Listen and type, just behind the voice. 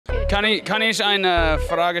Kann ich eine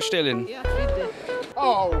Frage stellen? Ja, bitte.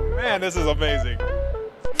 Oh man, this is amazing.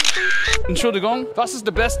 Entschuldigung, was ist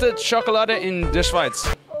die beste Schokolade in der Schweiz?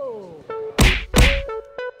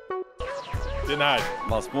 Denied.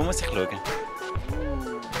 Wo muss ich schauen?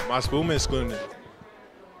 Masboom is gluten.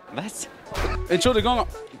 Was? Entschuldigung,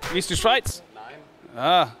 bist du Schweiz? Nein.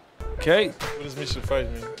 Ah, okay. What does Mr. Fight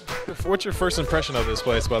mean? What's your first impression of this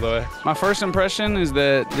place, by the way? My first impression is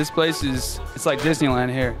that this place it's like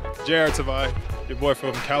Disneyland here. J.R. Tavai, your boy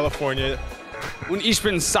from California. Und ich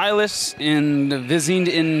bin Silas and wir sind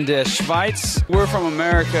in der Schweiz. We're from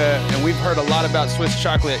America and we've heard a lot about Swiss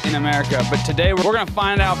chocolate in America, but today we're gonna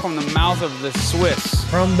find out from the mouth of the Swiss.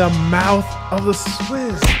 From the mouth of the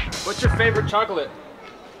Swiss. What's your favorite chocolate?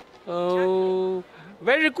 Oh,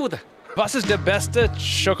 very good. Was ist der beste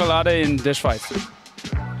Schokolade in der Schweiz?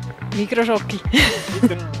 Mikroschoki.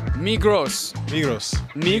 Migros.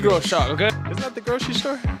 Migros chocolate. Isn't that the grocery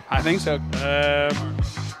store? I think so.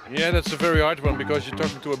 Yeah, that's a very hard one because you're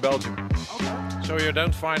talking to a Belgian. Okay. So you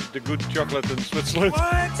don't find the good chocolate in Switzerland.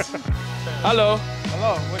 What? Hallo.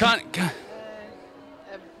 Hello.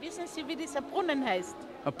 Wissen Sie, wie dieser Brunnen heißt?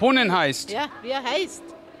 Brunnen heißt? Ja, wie er heißt?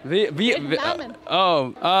 Wie Namen?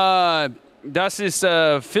 Das ist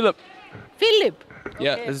Philipp. Philipp.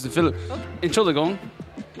 Ja, Okay. das ist Philipp. Okay. Entschuldigung.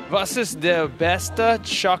 Was ist der beste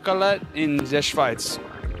Schokolade in der Schweiz?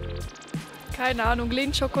 Keine Ahnung,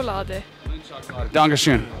 Lindschokolade.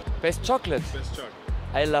 Dankeschön. Best chocolate. Best chocolate.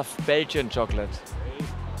 I love Belgian chocolate.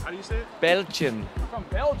 How do you say it? Belgian. From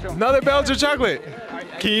Belgium. Another Belgian chocolate.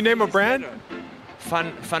 Can you name a brand?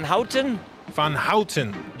 Van Houten. Van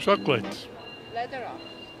Houten. Chocolate.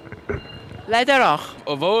 Leiderach.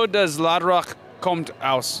 Wo das Ladrach kommt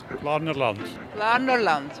aus? Laderland.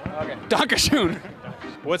 Larnerland. Dankeschön.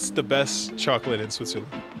 What's the best chocolate in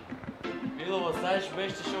Switzerland? Milo, was sagst du,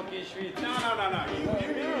 beste Schoki in Schweiz? No.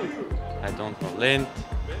 I don't know. Lind.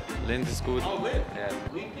 Lind is good. Oh, Lind? Yeah.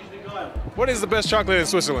 What is the best chocolate in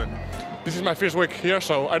Switzerland? This is my first week here,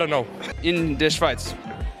 so I don't know. In der Schweiz.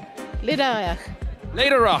 Leiderach.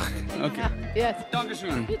 Lederach. Okay. Yes.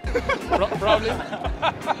 Dankeschön. Probably.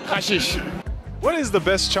 Hashish. What is the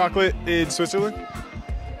best chocolate in Switzerland?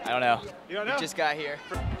 I don't know. You don't know? Just got here.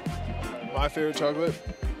 My favorite chocolate?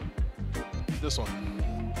 This one.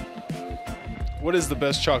 What is the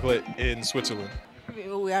best chocolate in Switzerland?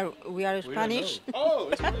 We are Spanish. Oh,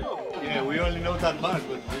 it's real. Yeah, we only know that much,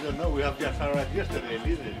 but we don't know. We have just arrived yesterday.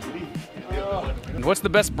 And what's the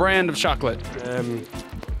best brand of chocolate?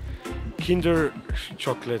 Kinder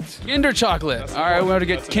chocolate. Kinder chocolate. All right, we have to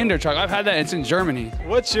get Kinder chocolate. I've had that. It's in Germany.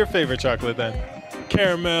 What's your favorite chocolate then?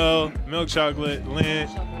 Caramel, milk chocolate, Lindt.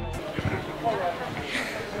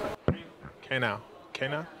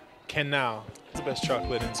 Canal. What's the best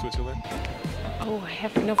chocolate in Switzerland? Oh, I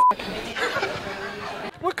have no fucking idea.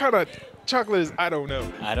 What kind of chocolate is I don't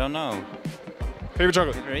know? I don't know. Favorite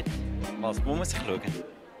chocolate? Great. Wo muss ich schauen?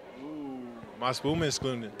 Masboom is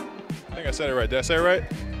gluten. I think I said it right. Did I say it right?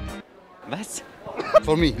 Was?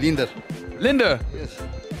 For me, Linder. Linda. Yes.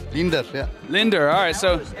 Linder, yeah. Linder. All right,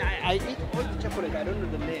 so I eat all the chocolate. I don't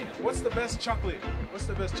know the name. What's the best chocolate? What's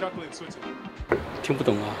the best chocolate in Switzerland? 听不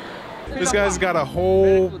懂啊。 This guy's got a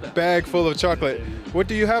whole bag full of chocolate. What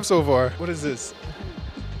do you have so far? What is this?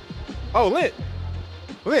 Oh, Lindt.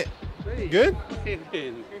 Good?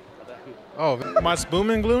 Oh,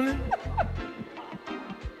 Masboom and gluten?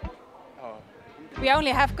 We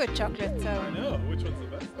only have good chocolate, so. I know. Which one's the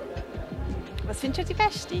best? Was findest du die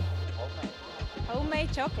beste?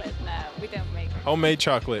 Homemade chocolate? No, we don't make. Homemade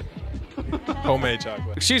chocolate. Homemade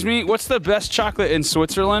chocolate. excuse me, what's the best chocolate in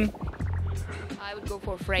Switzerland? I would go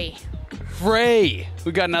for Frey. Frey.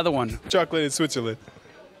 We got another one. Chocolate in Switzerland.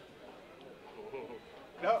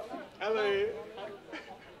 No, LA.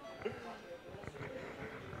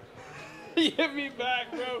 He hit me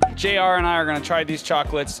back, bro. JR and I are gonna try these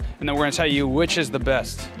chocolates, and then we're gonna tell you which is the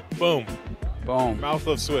best. Boom. Boom. Mouth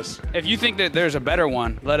of Swiss. If you think that there's a better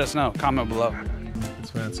one, let us know. Comment below. It's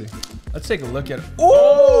fancy. Let's take a look at it.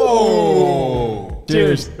 Oh!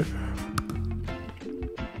 Cheers.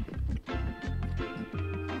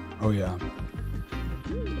 Oh, yeah.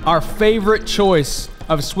 Our favorite choice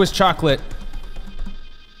of Swiss chocolate